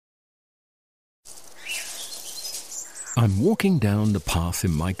I'm walking down the path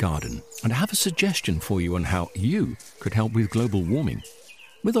in my garden and I have a suggestion for you on how you could help with global warming.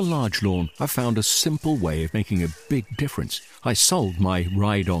 With a large lawn, I found a simple way of making a big difference. I sold my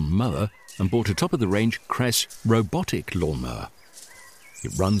ride-on mower and bought a top-of-the-range Cress robotic lawnmower.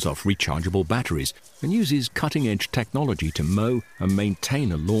 It runs off rechargeable batteries and uses cutting-edge technology to mow and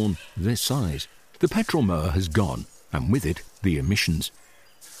maintain a lawn this size. The petrol mower has gone, and with it, the emissions.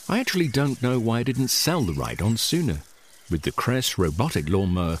 I actually don't know why I didn't sell the ride-on sooner. With the Cress robotic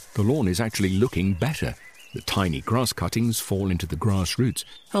lawnmower, the lawn is actually looking better. The tiny grass cuttings fall into the grass roots,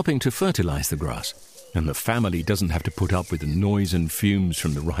 helping to fertilize the grass. And the family doesn't have to put up with the noise and fumes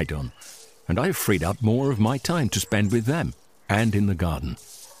from the ride-on. And I've freed up more of my time to spend with them and in the garden.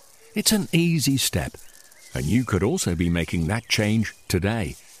 It's an easy step, and you could also be making that change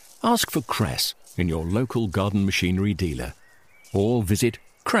today. Ask for Cress in your local garden machinery dealer, or visit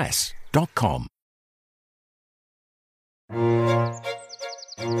cress.com.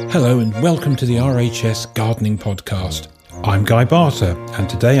 Hello and welcome to the RHS Gardening Podcast. I'm Guy Barter, and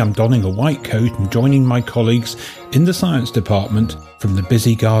today I'm donning a white coat and joining my colleagues in the Science Department from the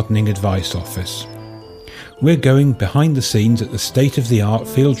Busy Gardening Advice Office. We're going behind the scenes at the state-of-the-art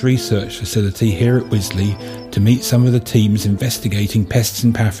field research facility here at Wisley to meet some of the teams investigating pests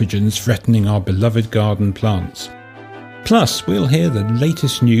and pathogens threatening our beloved garden plants. Plus, we'll hear the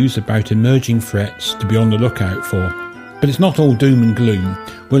latest news about emerging threats to be on the lookout for. But it's not all doom and gloom.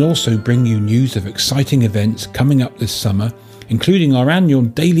 We'll also bring you news of exciting events coming up this summer, including our annual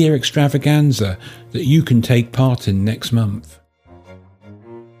Dahlia Extravaganza that you can take part in next month.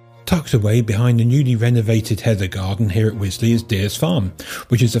 Tucked away behind the newly renovated heather garden here at Wisley is Deers Farm,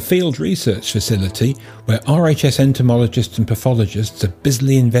 which is a field research facility where RHS entomologists and pathologists are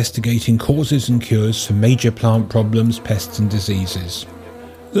busily investigating causes and cures for major plant problems, pests and diseases.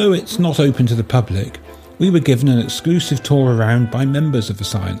 Though it's not open to the public, we were given an exclusive tour around by members of the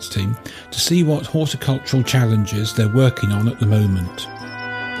science team to see what horticultural challenges they're working on at the moment.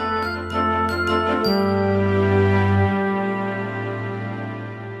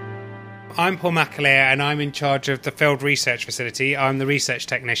 I'm Paul McAleer and I'm in charge of the field research facility. I'm the research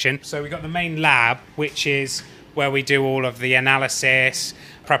technician. So we've got the main lab, which is where we do all of the analysis,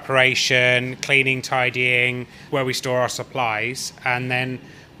 preparation, cleaning, tidying, where we store our supplies. And then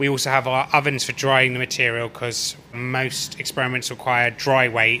we also have our ovens for drying the material because most experiments require dry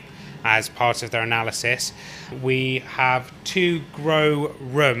weight as part of their analysis. We have 2 grow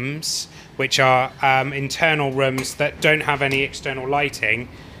rooms, which are internal rooms that don't have any external lighting.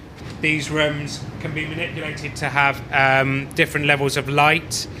 These rooms can be manipulated to have different levels of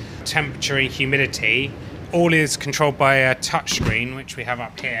light, temperature and humidity. All is controlled by a touchscreen, which we have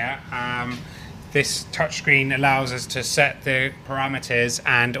up here. This touchscreen allows us to set the parameters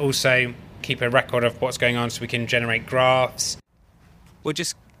and also keep a record of what's going on so we can generate graphs. We'll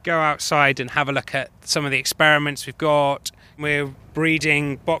just go outside and have a look at some of the experiments we've got. We're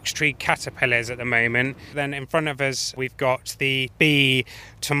breeding box tree caterpillars at the moment. Then in front of us we've got the bee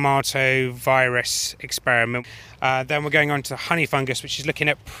tomato virus experiment. Then we're going on to honey fungus, which is looking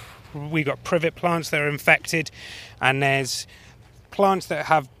at, we've got privet plants that are infected, and there's plants that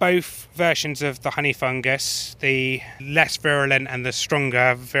have both versions of the honey fungus, the less virulent and the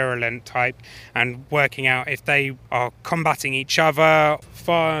stronger virulent type, and working out if they are combating each other.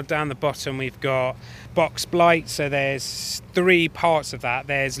 Far down the bottom we've got box blight, so there's 3 parts of that.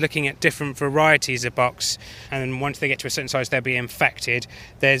 There's looking at different varieties of box, and then once they get to a certain size they'll be infected.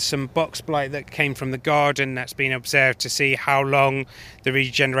 There's some box blight that came from the garden that's been observed to see how long the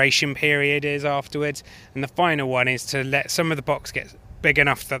regeneration period is afterwards, and the final one is to let some of the box get big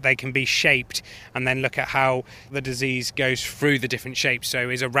enough that they can be shaped and then look at how the disease goes through the different shapes. So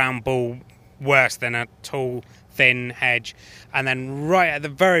is a round ball worse than a tall thin hedge? And then right at the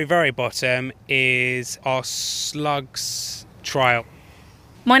very, very bottom is our slugs trial.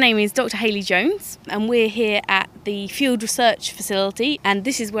 My name is Dr. Hayley Jones and we're here at the Field Research Facility, and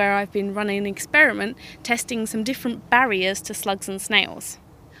this is where I've been running an experiment testing some different barriers to slugs and snails.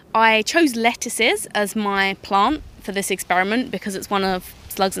 I chose lettuces as my plant for this experiment because it's one of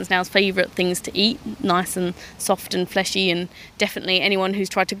slugs and snails' favourite things to eat, nice and soft and fleshy, and definitely anyone who's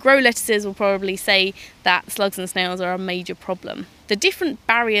tried to grow lettuces will probably say that slugs and snails are a major problem. The different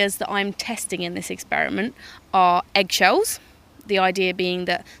barriers that I'm testing in this experiment are eggshells, the idea being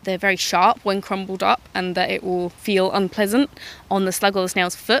that they're very sharp when crumbled up and that it will feel unpleasant on the slug or the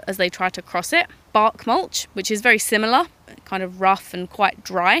snail's foot as they try to cross it. Bark mulch, which is very similar, kind of rough and quite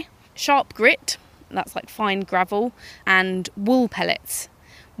dry. Sharp grit, that's like fine gravel, and wool pellets,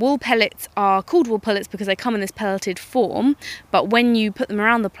 Wool pellets are called wool pellets because they come in this pelleted form, but when you put them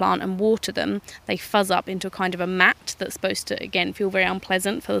around the plant and water them, they fuzz up into a kind of a mat that's supposed to, again, feel very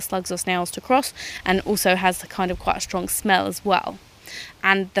unpleasant for the slugs or snails to cross, and also has a kind of quite a strong smell as well.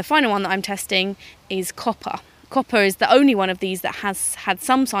 And the final one that I'm testing is copper. Copper is the only one of these that has had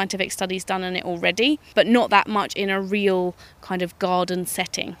some scientific studies done on it already, but not that much in a real kind of garden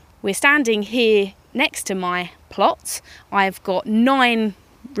setting. We're standing here next to my plots. I've got 9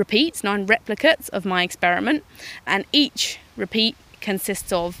 replicates of my experiment, and each repeat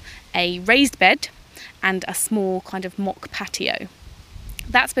consists of a raised bed and a small kind of mock patio.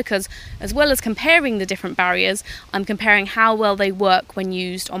 That's because, as well as comparing the different barriers, I'm comparing how well they work when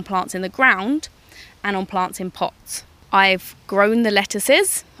used on plants in the ground and on plants in pots. I've grown the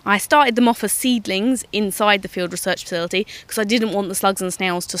lettuces. I started them off as seedlings inside the field research facility because I didn't want the slugs and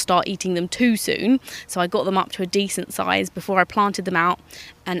snails to start eating them too soon. So I got them up to a decent size before I planted them out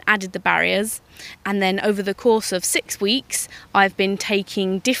and added the barriers. And then over the course of 6 weeks, I've been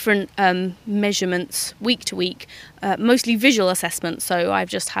taking different measurements week to week, mostly visual assessments. So I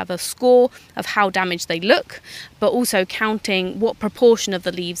just have a score of how damaged they look, but also counting what proportion of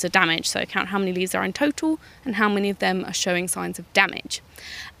the leaves are damaged. So count how many leaves there are in total and how many of them are showing signs of damage.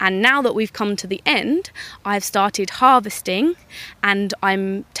 And now that we've come to the end, I've started harvesting and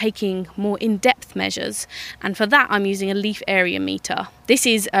I'm taking more in-depth measures. And for that, I'm using a leaf area meter. This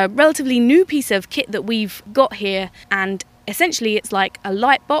is a relatively new piece of kit that we've got here, and essentially it's like a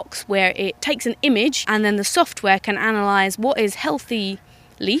light box where it takes an image and then the software can analyse what is healthy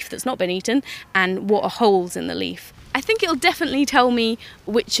leaf that's not been eaten and what are holes in the leaf. I think it'll definitely tell me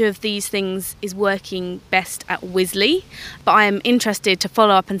which of these things is working best at Wisley, but I am interested to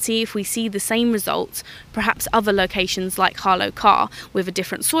follow up and see if we see the same results, perhaps other locations like Harlow Carr with a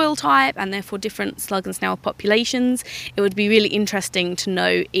different soil type and therefore different slug and snail populations. It would be really interesting to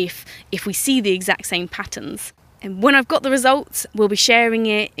know if we see the exact same patterns. And when I've got the results, we'll be sharing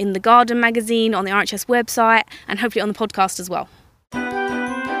it in the Garden magazine, on the RHS website, and hopefully on the podcast as well.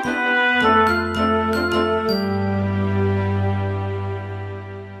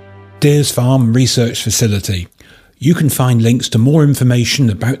 Deers Farm Research Facility. You can find links to more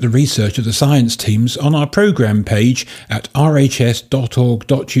information about the research of the science teams on our programme page at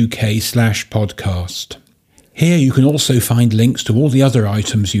rhs.org.uk/podcast. Here you can also find links to all the other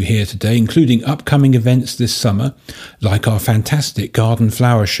items you hear today, including upcoming events this summer, like our fantastic garden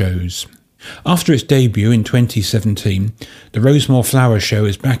flower shows. After its debut in 2017, the Rosemore Flower Show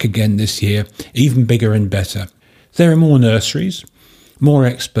is back again this year, even bigger and better. There are more nurseries, more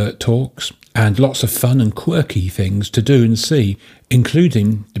expert talks, and lots of fun and quirky things to do and see,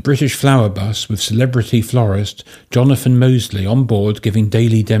 including the British Flower Bus with celebrity florist Jonathan Mosley on board giving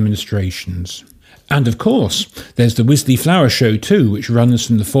daily demonstrations. And of course, there's the Wisley Flower Show too, which runs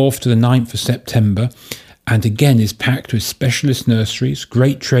from the 4th to the 9th of September, and again is packed with specialist nurseries,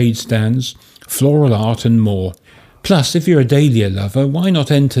 great trade stands, floral art and more. Plus, if you're a dahlia lover, why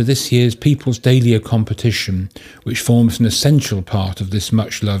not enter this year's People's Dahlia competition, which forms an essential part of this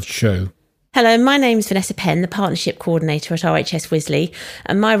much-loved show. Hello, my name is Vanessa Penn, the Partnership Coordinator at RHS Wisley,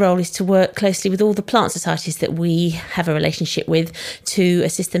 and my role is to work closely with all the plant societies that we have a relationship with to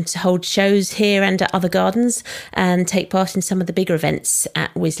assist them to hold shows here and at other gardens and take part in some of the bigger events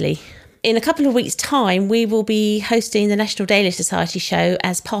at Wisley. In a couple of weeks' time, we will be hosting the National Dahlia Society show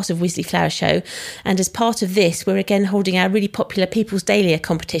as part of Wisley Flower Show. And as part of this, we're again holding our really popular People's Dahlia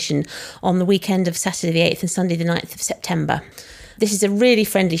competition on the weekend of Saturday the 8th and Sunday the 9th of September. This is a really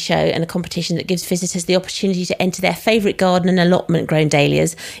friendly show and a competition that gives visitors the opportunity to enter their favourite garden and allotment grown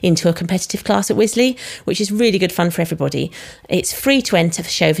dahlias into a competitive class at Wisley, which is really good fun for everybody. It's free to enter for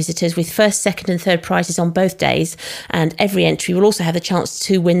show visitors with first, second and third prizes on both days, and every entry will also have the chance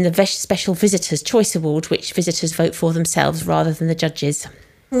to win the Special Visitors' Choice Award, which visitors vote for themselves rather than the judges.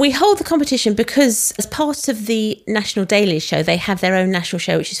 We hold the competition because as part of the National Dahlia Show, they have their own national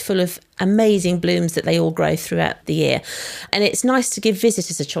show, which is full of amazing blooms that they all grow throughout the year. And it's nice to give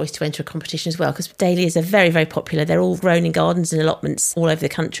visitors a choice to enter a competition as well, because dahlias are very, very popular. They're all grown in gardens and allotments all over the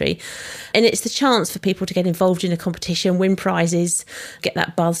country. And it's the chance for people to get involved in a competition, win prizes, get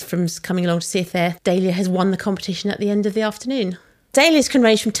that buzz from coming along to see if their dahlia has won the competition at the end of the afternoon. Dahlias can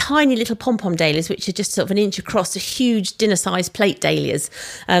range from tiny little pom-pom dahlias, which are just sort of an inch across, to huge dinner-sized plate dahlias.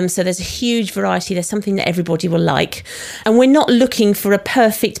 So there's a huge variety. There's something that everybody will like. And we're not looking for a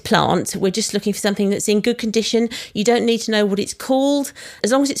perfect plant. We're just looking for something that's in good condition. You don't need to know what it's called.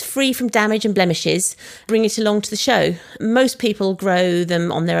 As long as it's free from damage and blemishes, bring it along to the show. Most people grow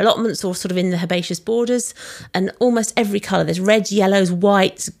them on their allotments or sort of in the herbaceous borders. And almost every colour. There's reds, yellows,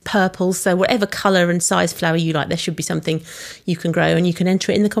 whites, purples. So whatever colour and size flower you like, there should be something you can grow grow, and you can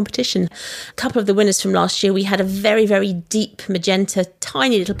enter it in the competition. A couple of the winners from last year, we had a very, very deep magenta,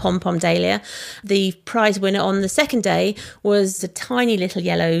 tiny little pom-pom dahlia. The prize winner on the second day was a tiny little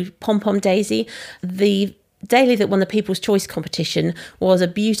yellow pom-pom daisy. The dahlia that won the People's Choice competition was a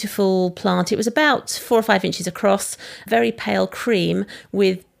beautiful plant. It was about 4 or 5 inches across, very pale cream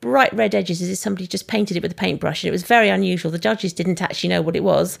with bright red edges as if somebody just painted it with a paintbrush, and it was very unusual. The judges didn't actually know what it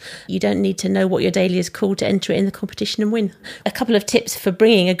was. You don't need to know what your dahlia is called to enter it in the competition and win. A couple of tips for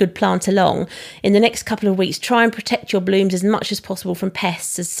bringing a good plant along. In the next couple of weeks, try and protect your blooms as much as possible from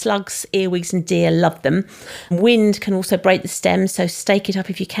pests, as slugs, earwigs and deer love them. Wind can also break the stems, so stake it up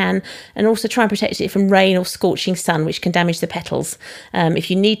if you can, and also try and protect it from rain or scorching sun, which can damage the petals.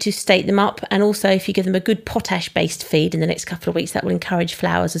 If you need to, stake them up, and also if you give them a good potash-based feed in the next couple of weeks, that will encourage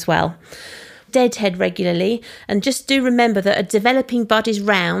flowers as well. Deadhead regularly, and just do remember that a developing bud is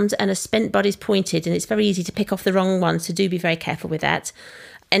round and a spent bud is pointed, and it's very easy to pick off the wrong one, so do be very careful with that.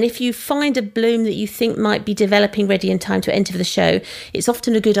 And if you find a bloom that you think might be developing ready in time to enter the show, it's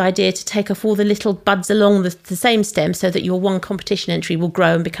often a good idea to take off all the little buds along the same stem so that your one competition entry will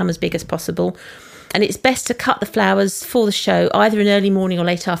grow and become as big as possible. And it's best to cut the flowers for the show either in early morning or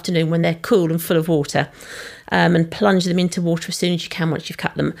late afternoon when they're cool and full of water, and plunge them into water as soon as you can once you've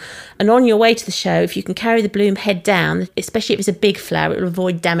cut them. And on your way to the show, if you can carry the bloom head down, especially if it's a big flower, it will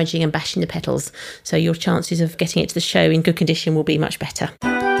avoid damaging and bashing the petals. So your chances of getting it to the show in good condition will be much better.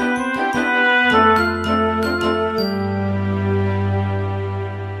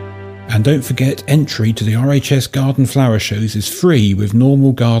 And don't forget, entry to the RHS Garden Flower Shows is free with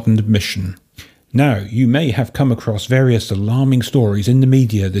normal garden admission. Now, you may have come across various alarming stories in the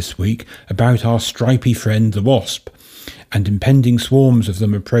media this week about our stripy friend the wasp, and impending swarms of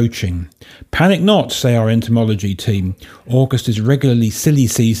them approaching. Panic not, say our entomology team. August is regularly silly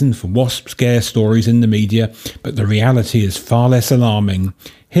season for wasp scare stories in the media, but the reality is far less alarming.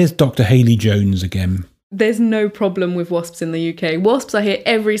 Here's Dr. Hayley Jones again. There's no problem with wasps in the UK. Wasps are here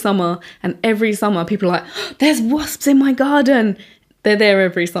every summer, and every summer people are like, oh, there's wasps in my garden. They're there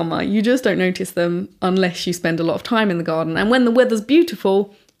every summer. You just don't notice them unless you spend a lot of time in the garden. And when the weather's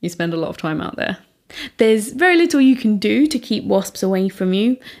beautiful, you spend a lot of time out there. There's very little you can do to keep wasps away from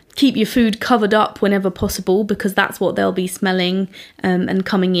you. Keep your food covered up whenever possible, because that's what they'll be smelling and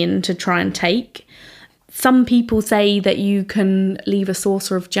coming in to try and take. Some people say that you can leave a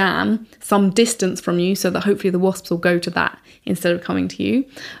saucer of jam some distance from you so that hopefully the wasps will go to that instead of coming to you.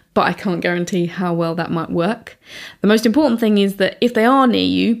 But I can't guarantee how well that might work. The most important thing is that if they are near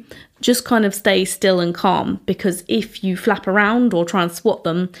you, just kind of stay still and calm, because if you flap around or try and swat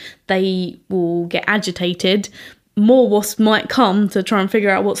them, they will get agitated. More wasps might come to try and figure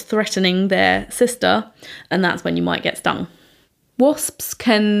out what's threatening their sister, and that's when you might get stung. Wasps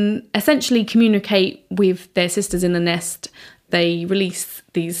can essentially communicate with their sisters in the nest. They release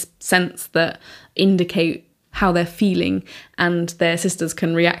these scents that indicate how they're feeling, and their sisters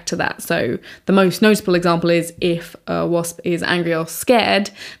can react to that. So the most notable example is if a wasp is angry or scared,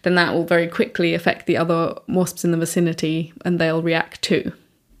 then that will very quickly affect the other wasps in the vicinity and they'll react too.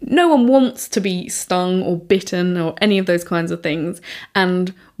 No one wants to be stung or bitten or any of those kinds of things,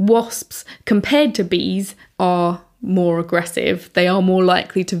 and wasps, compared to bees, are more aggressive. They are more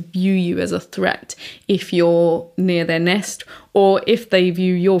likely to view you as a threat if you're near their nest, or if they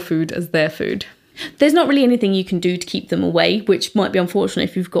view your food as their food. There's not really anything you can do to keep them away, which might be unfortunate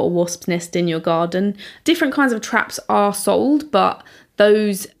if you've got a wasp's nest in your garden. Different kinds of traps are sold, but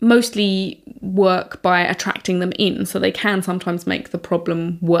those mostly work by attracting them in, so they can sometimes make the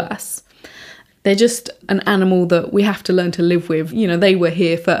problem worse. They're just an animal that we have to learn to live with. You know, they were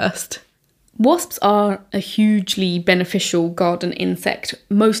here first. Wasps are a hugely beneficial garden insect,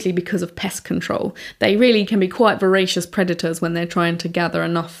 mostly because of pest control. They really can be quite voracious predators when they're trying to gather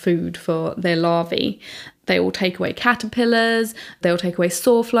enough food for their larvae. They will take away caterpillars, they'll take away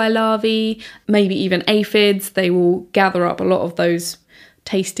sawfly larvae, maybe even aphids. They will gather up a lot of those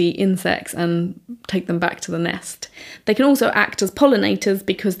tasty insects and take them back to the nest. They can also act as pollinators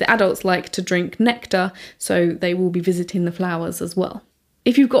because the adults like to drink nectar, so they will be visiting the flowers as well.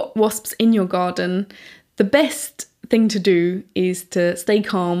 If you've got wasps in your garden, the best thing to do is to stay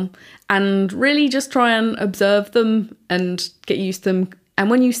calm and really just try and observe them and get used to them. And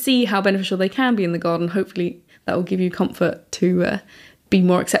when you see how beneficial they can be in the garden, hopefully that will give you comfort to be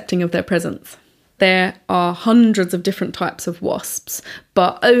more accepting of their presence. There are hundreds of different types of wasps,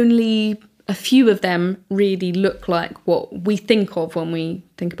 but only a few of them really look like what we think of when we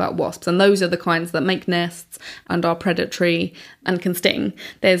think about wasps, and those are the kinds that make nests and are predatory and can sting.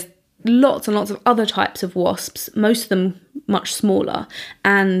 There's lots and lots of other types of wasps, most of them much smaller,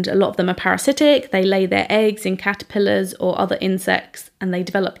 and a lot of them are parasitic. They lay their eggs in caterpillars or other insects, and they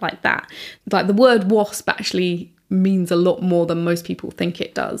develop like that. Like, the word wasp actually means a lot more than most people think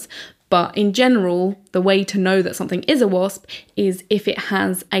it does. But in general, the way to know that something is a wasp is if it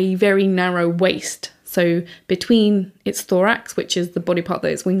has a very narrow waist. So between its thorax, which is the body part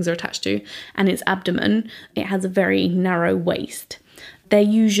that its wings are attached to, and its abdomen, it has a very narrow waist. They're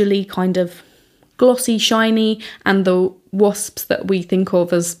usually kind of glossy, shiny, and the wasps that we think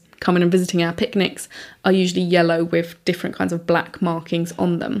of as coming and visiting our picnics are usually yellow with different kinds of black markings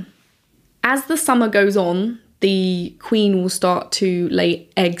on them. As the summer goes on, the queen will start to lay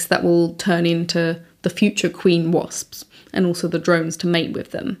eggs that will turn into the future queen wasps, and also the drones to mate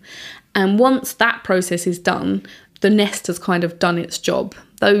with them. And once that process is done, the nest has kind of done its job.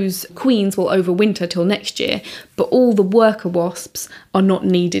 Those queens will overwinter till next year, but all the worker wasps are not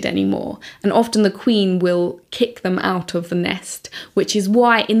needed anymore. And often the queen will kick them out of the nest, which is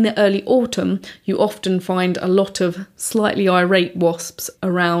why in the early autumn you often find a lot of slightly irate wasps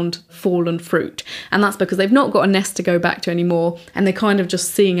around fallen fruit. And that's because they've not got a nest to go back to anymore, and they're kind of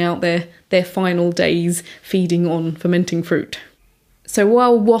just seeing out their final days feeding on fermenting fruit. So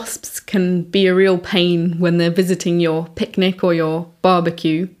while wasps can be a real pain when they're visiting your picnic or your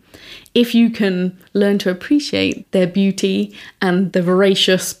barbecue, if you can learn to appreciate their beauty and the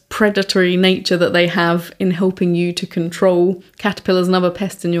voracious predatory nature that they have in helping you to control caterpillars and other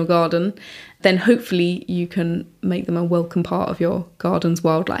pests in your garden, then hopefully you can make them a welcome part of your garden's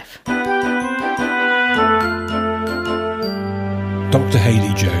wildlife. Dr.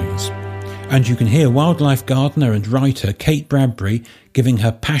 Hayley Jones. And you can hear wildlife gardener and writer Kate Bradbury giving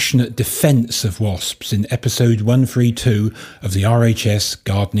her passionate defence of wasps in episode 132 of the RHS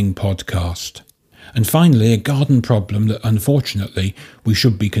Gardening Podcast. And finally, a garden problem that unfortunately we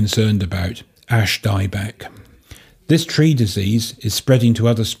should be concerned about, ash dieback. This tree disease is spreading to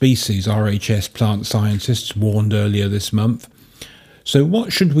other species, RHS plant scientists warned earlier this month. So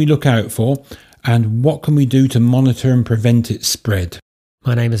what should we look out for, and what can we do to monitor and prevent its spread?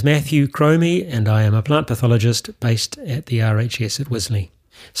 My name is Matthew Cromie, and I am a plant pathologist based at the RHS at Wisley.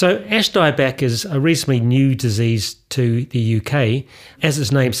 So ash dieback is a reasonably new disease to the UK. As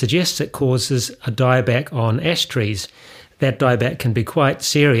its name suggests, it causes a dieback on ash trees. That dieback can be quite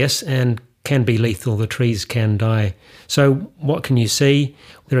serious and can be lethal. The trees can die. So what can you see?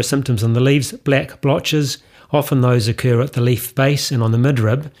 There are symptoms on the leaves, black blotches. Often those occur at the leaf base and on the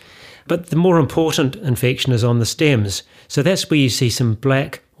midrib. But the more important infection is on the stems. So that's where you see some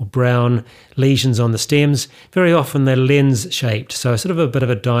black or brown lesions on the stems. Very often they're lens-shaped, so sort of a bit of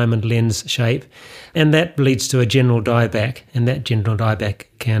a diamond lens shape. And that leads to a general dieback, and that general dieback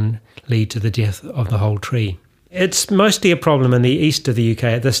can lead to the death of the whole tree. It's mostly a problem in the east of the UK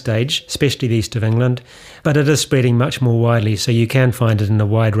at this stage, especially the east of England, but it is spreading much more widely, so you can find it in a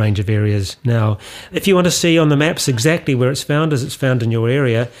wide range of areas now. If you want to see on the maps exactly where it's found, as it's found in your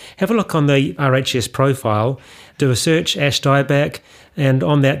area, have a look on the RHS profile, do a search, ash dieback, and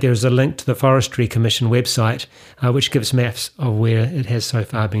on that there is a link to the Forestry Commission website, which gives maps of where it has so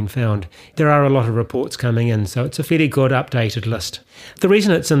far been found. There are a lot of reports coming in, so it's a fairly good updated list. The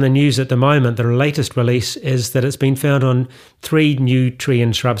reason it's in the news at the moment, the latest release, is that it's been found on 3 new tree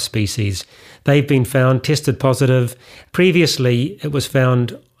and shrub species. They've been found, tested positive. Previously, it was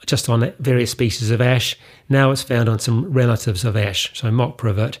found just on various species of ash. Now it's found on some relatives of ash, so mock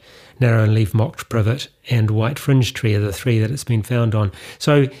privet, narrow and leaf mock privet, and white fringe tree are the 3 that it's been found on.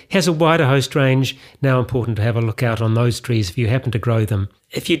 So it has a wider host range. Now important to have a look out on those trees if you happen to grow them.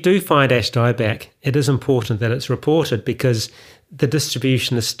 If you do find ash dieback, it is important that it's reported, because the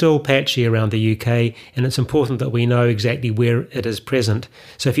distribution is still patchy around the UK, and it's important that we know exactly where it is present.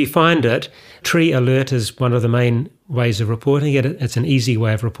 So if you find it, Tree Alert is one of the main ways of reporting it. It's an easy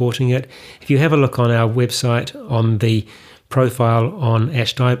way of reporting it. If you have a look on our website on the profile on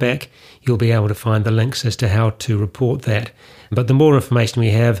ash dieback, you'll be able to find the links as to how to report that. But the more information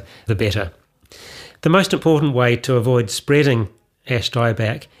we have, the better. The most important way to avoid spreading ash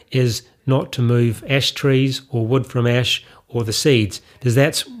dieback is not to move ash trees or wood from ash or the seeds, because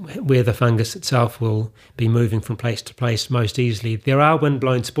that's where the fungus itself will be moving from place to place most easily. There are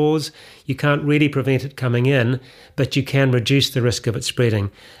wind-blown spores. You can't really prevent it coming in, but you can reduce the risk of it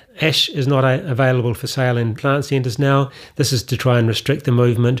spreading. Ash is not available for sale in plant centres now. This is to try and restrict the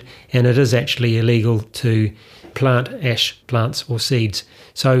movement, and it is actually illegal to plant ash plants or seeds.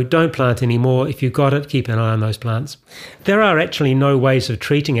 So don't plant anymore. If you've got it, keep an eye on those plants. There are actually no ways of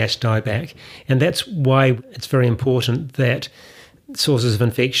treating ash dieback, and that's why it's very important that sources of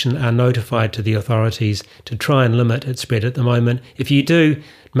infection are notified to the authorities to try and limit its spread at the moment. If you do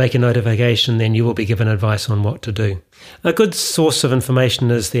make a notification, then you will be given advice on what to do. A good source of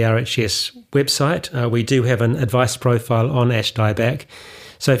information is the RHS website. We do have an advice profile on ash dieback.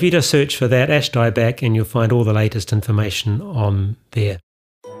 So if you just search for that, ash dieback, and you'll find all the latest information on there.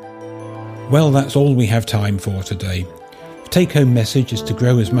 Well, that's all we have time for today. The take-home message is to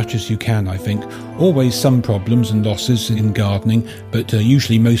grow as much as you can, I think. Always some problems and losses in gardening, but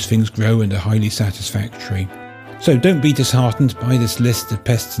usually most things grow and are highly satisfactory. So don't be disheartened by this list of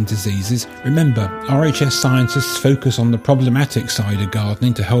pests and diseases. Remember, RHS scientists focus on the problematic side of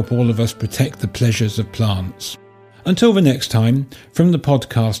gardening to help all of us protect the pleasures of plants. Until the next time, from the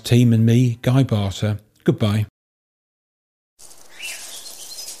podcast team and me, Guy Barter, goodbye.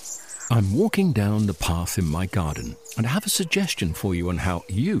 I'm walking down the path in my garden, and I have a suggestion for you on how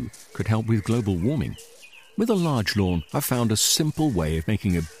you could help with global warming. With a large lawn, I found a simple way of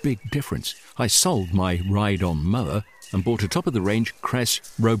making a big difference. I sold my ride-on mower and bought a top-of-the-range Cress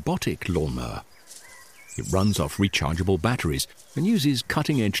robotic lawnmower. It runs off rechargeable batteries and uses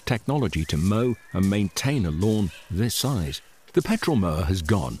cutting-edge technology to mow and maintain a lawn this size. The petrol mower has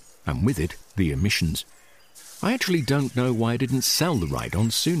gone, and with it, the emissions. I actually don't know why I didn't sell the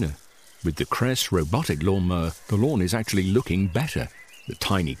ride-on sooner. With the Cress robotic lawnmower, the lawn is actually looking better. The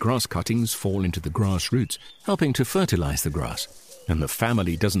tiny grass cuttings fall into the grass roots, helping to fertilize the grass. And the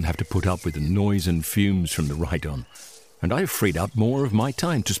family doesn't have to put up with the noise and fumes from the ride-on. And I've freed up more of my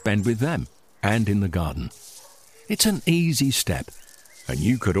time to spend with them and in the garden. It's an easy step, and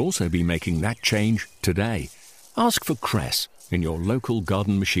you could also be making that change today. Ask for Cress in your local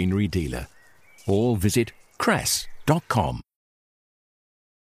garden machinery dealer, or visit cress.com.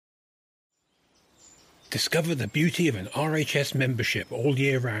 Discover the beauty of an RHS membership all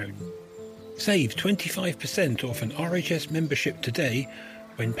year round. Save 25% off an RHS membership today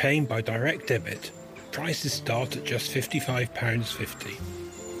when paying by direct debit. Prices start at just £55.50.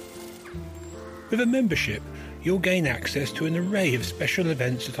 With a membership, you'll gain access to an array of special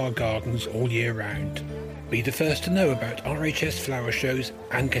events at our gardens all year round. Be the first to know about RHS flower shows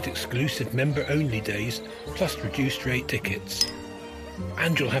and get exclusive member-only days, plus reduced rate tickets.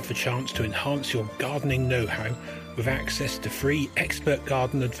 And you'll have the chance to enhance your gardening know-how with access to free expert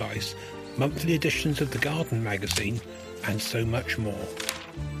garden advice, monthly editions of the Garden magazine, and so much more.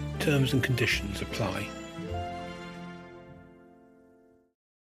 Terms and conditions apply.